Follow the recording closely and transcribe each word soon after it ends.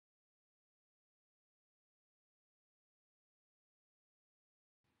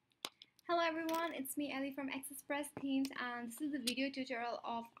Hello everyone, it's me Ellie from AccessPress Themes, and this is the video tutorial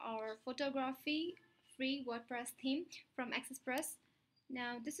of our photography free WordPress theme from AccessPress.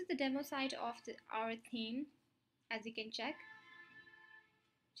 Now this is the demo site of our theme, as you can check.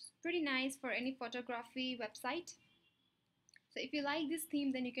 It's pretty nice for any photography website. So if you like this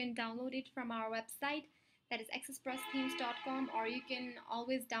theme, then you can download it from our website, that is accesspressthemes.com, or you can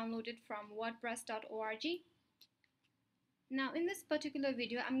always download it from wordpress.org. Now in this particular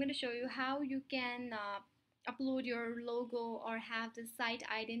video, I'm going to show you how you can upload your logo or have the site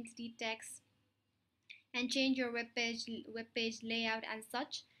identity text and change your web page layout and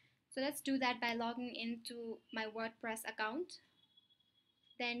such. So let's do that by logging into my WordPress account.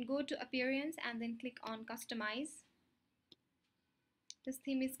 Then go to Appearance and then click on Customize. This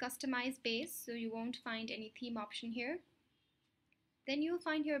theme is customized based, so you won't find any theme option here. Then you'll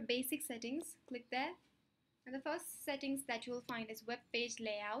find your basic settings. Click there. And the first settings that you will find is web page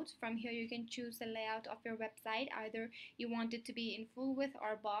layout. From here you can choose the layout of your website. Either you want it to be in full width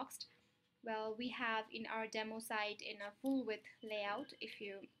or boxed. Well, we have in our demo site in a full width layout. If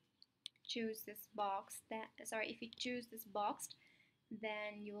you choose this boxed, then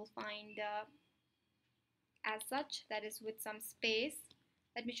you will find as such, that is with some space.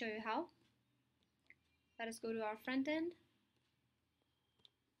 Let me show you how. Let us go to our front end.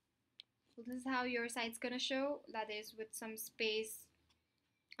 So this is how your site's gonna show, that is with some space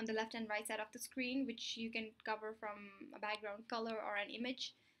on the left and right side of the screen, which you can cover from a background color or an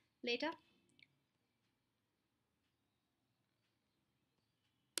image later.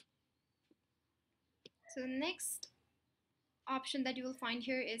 So the next option that you will find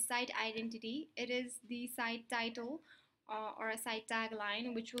here is site identity. It is the site title or a site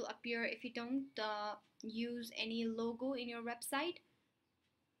tagline, which will appear if you don't use any logo in your website,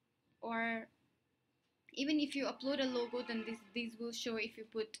 or even if you upload a logo, then these will show if you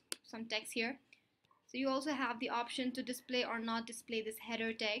put some text here. So you also have the option to display or not display this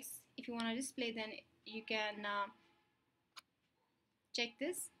header text. If you want to display, then you can check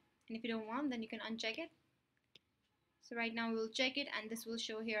this, and if you don't want, then you can uncheck it. So right now we'll check it, and this will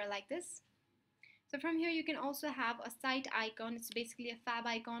show here like this. So from here you can also have a site icon. It's basically a fab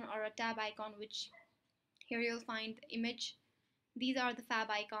icon or a tab icon, which here you'll find the image. These are the fab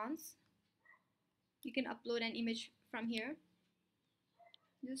icons. You can upload an image from here.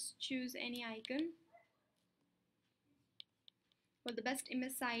 Just choose any icon. Well, the best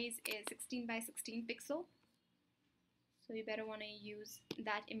image size is 16 by 16 pixel. So you better want to use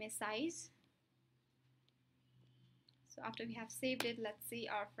that image size. So after we have saved it, let's see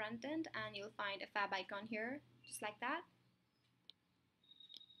our front end, and you'll find a fab icon here, just like that.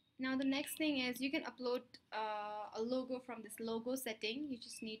 Now the next thing is you can upload a logo from this logo setting. You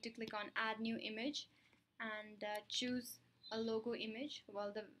just need to click on add new image and choose a logo image.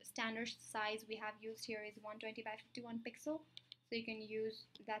 Well, the standard size we have used here is 120 by 51 pixel. So you can use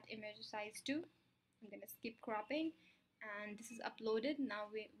that image size too. I'm going to skip cropping, and this is uploaded. Now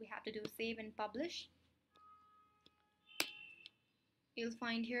we have to do save and publish. You'll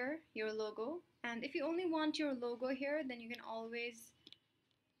find here your logo, and if you only want your logo here, then you can always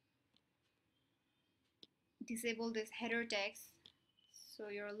disable this header text, so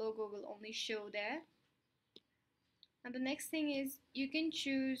your logo will only show there. And the next thing is you can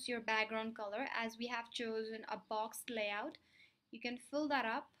choose your background color. As we have chosen a boxed layout, you can fill that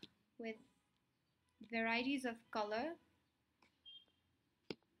up with varieties of color.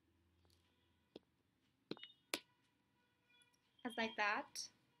 As like that.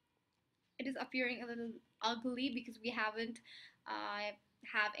 It is appearing a little ugly because we haven't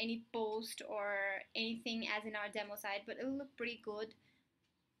have any post or anything as in our demo site, but it'll look pretty good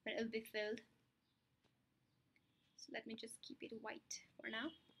when it'll be filled. So let me just keep it white for now.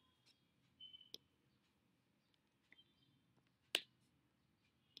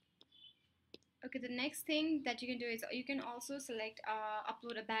 Okay, the next thing that you can do is you can also select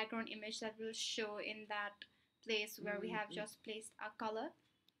upload a background image that will show in that place where we have just placed a color.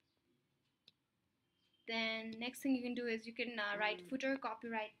 Then next thing you can do is you can write footer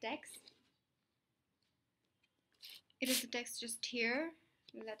copyright text. It is the text just here.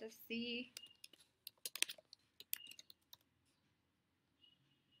 Let us see.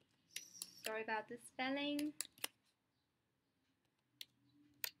 Sorry about the spelling.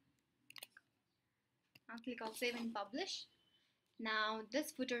 I'll click on save and publish. Now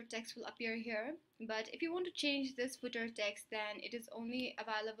this footer text will appear here, but if you want to change this footer text, then it is only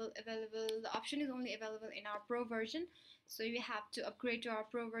available. The option is only available in our pro version, so you have to upgrade to our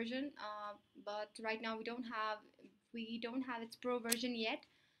pro version. But right now we don't have its pro version yet,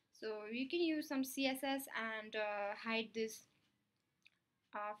 so you can use some CSS and hide this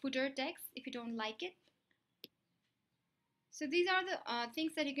footer text if you don't like it. So these are the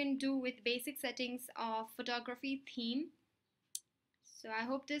things that you can do with basic settings of photography theme. So I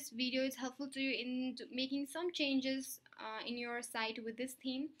hope this video is helpful to you in making some changes in your site with this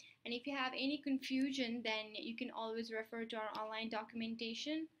theme. And if you have any confusion, then you can always refer to our online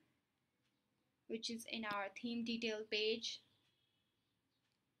documentation, which is in our theme detail page.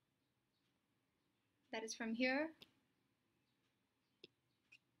 That is from here.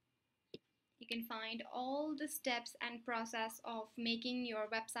 You can find all the steps and process of making your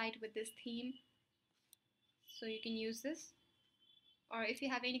website with this theme. So you can use this. Or if you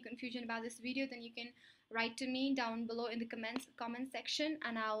have any confusion about this video, then you can write to me down below in the comment section,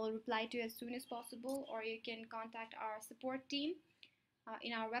 and I will reply to you as soon as possible. Or you can contact our support team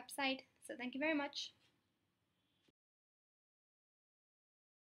in our website. So thank you very much.